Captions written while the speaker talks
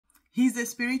He's a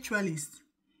spiritualist.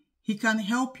 He can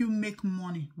help you make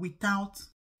money without...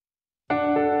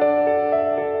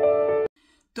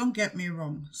 Don't get me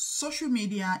wrong, social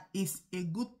media is a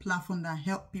good platform that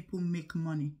helps people make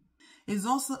money. It's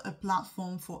also a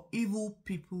platform for evil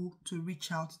people to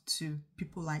reach out to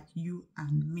people like you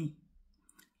and me.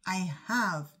 I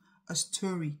have a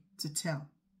story to tell.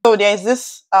 So there's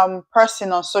this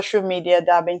person on social media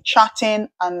that have been chatting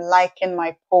and liking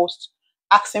my post,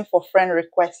 asking for friend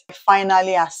requests. I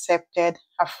finally accepted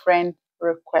her friend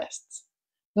request,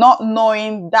 not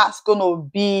knowing that's going to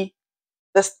be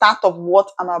the start of what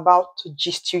I'm about to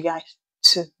gist you guys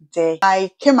today.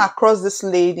 I came across this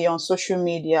lady on social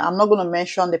media. I'm not going to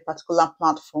mention the particular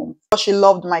platform, but she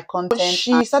loved my content.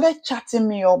 She started chatting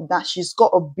me up that she's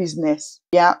got a business.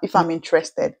 Yeah, if I'm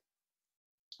interested.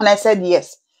 And I said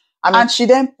yes. And she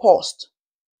then paused.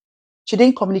 She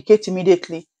didn't communicate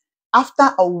immediately.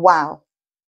 After a while,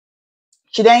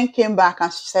 she then came back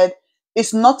and she said,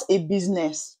 it's not a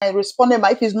business. I responded,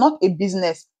 but if it's not a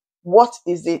business, what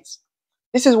is it?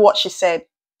 This is what she said.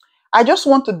 I just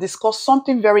want to discuss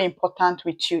something very important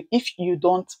with you, if you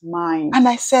don't mind. And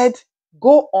I said,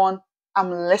 go on,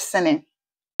 I'm listening.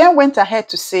 Then went ahead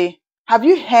to say, have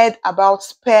you heard about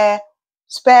spare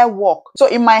work? So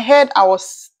in my head, I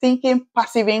was thinking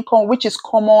passive income, which is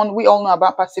common. We all know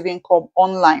about passive income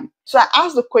online. So I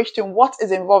asked the question, what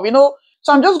is involved? You know,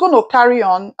 so I'm just going to carry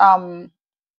on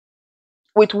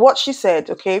with what she said,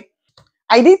 okay?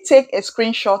 I did take a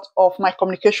screenshot of my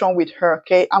communication with her,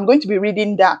 okay? I'm going to be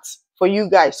reading that for you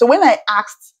guys. So when I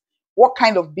asked what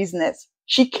kind of business,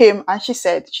 she came and she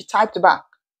said, she typed back.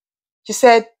 She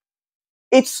said,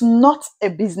 it's not a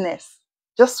business.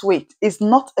 Just wait. It's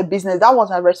not a business. That was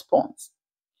her response.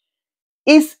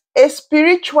 It's a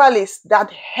spiritualist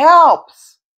that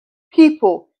helps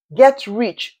people get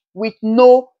rich with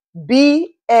no BLOOD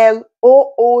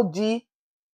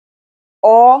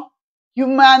or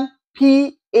human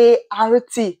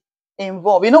PART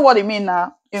involved. You know what I mean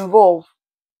now? Involve.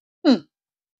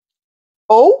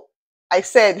 Oh, I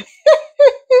said.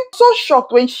 So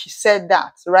shocked when she said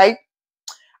that, right?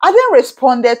 I then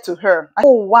responded to her.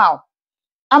 Oh, wow.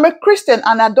 I'm a Christian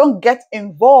and I don't get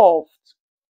involved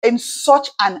in such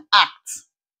an act.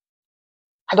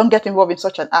 I don't get involved in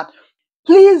such an act.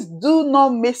 Please do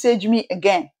not message me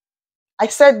again. I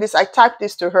said this, I typed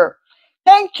this to her.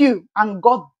 Thank you and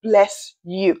God bless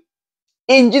you.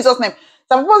 In Jesus' name.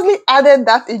 So I purposely added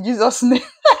that in Jesus' name.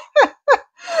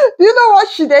 Do you know what?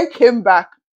 She then came back.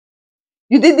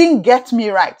 You didn't get me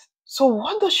right. So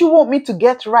what does she want me to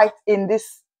get right in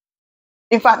this?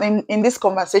 In fact, in this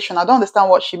conversation, I don't understand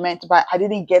what she meant by I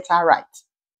didn't get her right.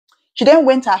 She then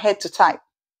went ahead to type.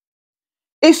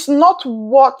 It's not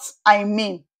what I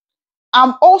mean.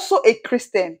 I'm also a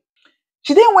Christian.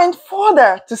 She then went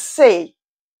further to say,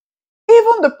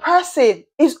 even the person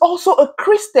is also a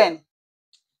Christian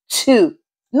too.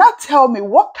 Now tell me,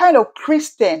 what kind of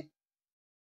Christian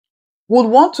would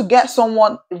want to get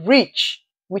someone rich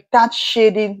without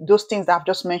shading those things that I've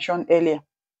just mentioned earlier?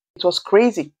 It was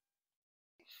crazy.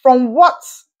 From what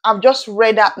I've just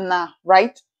read out now,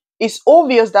 right? It's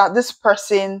obvious that this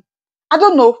person, I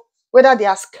don't know whether they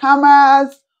are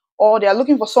scammers or they are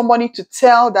looking for somebody to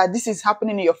tell that this is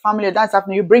happening in your family, that's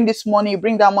happening. You bring this money, you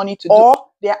bring that money to do. Or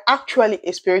they are actually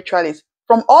a spiritualist.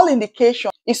 From all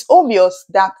indications, it's obvious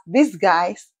that these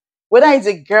guys, whether it's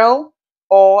a girl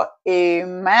or a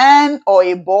man or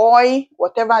a boy,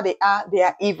 whatever they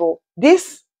are evil.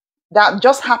 This that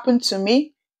just happened to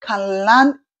me can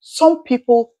land some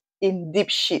people in deep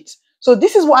shit. So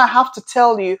this is what I have to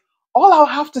tell you. All I'll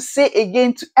have to say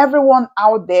again to everyone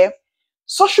out there,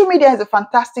 social media is a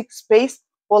fantastic space,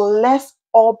 but let's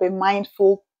all be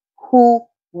mindful who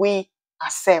we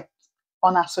accept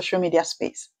on our social media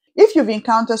space. If you've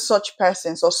encountered such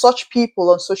persons or such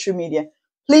people on social media,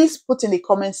 please put in the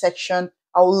comment section.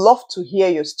 I would love to hear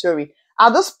your story.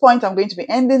 At this point, I'm going to be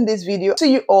ending this video.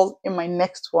 See you all in my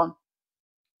next one.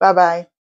 Bye-bye.